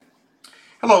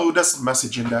Hello, this is the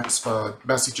message index for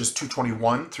messages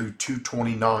 221 through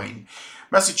 229.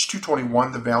 Message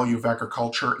 221, the value of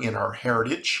agriculture in our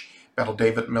heritage, by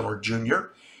David Miller Jr.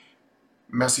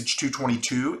 Message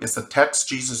 222 is the text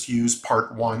Jesus used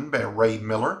part 1 by Ray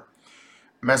Miller.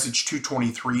 Message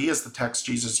 223 is the text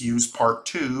Jesus used part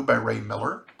 2 by Ray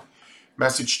Miller.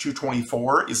 Message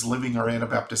 224 is Living Our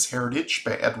Anabaptist Heritage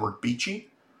by Edward Beachy.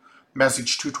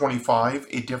 Message 225,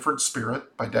 A Different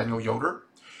Spirit by Daniel Yoder.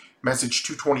 Message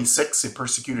 226, A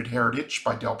Persecuted Heritage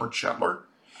by Delbert Shetler.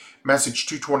 Message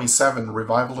 227,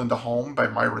 Revival in the Home by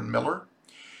Myron Miller.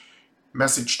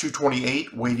 Message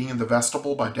 228, Waiting in the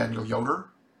Vestibule by Daniel Yoder.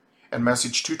 And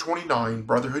Message 229,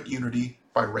 Brotherhood Unity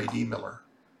by Ray D. Miller.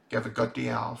 Give a good day,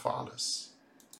 all, fathers.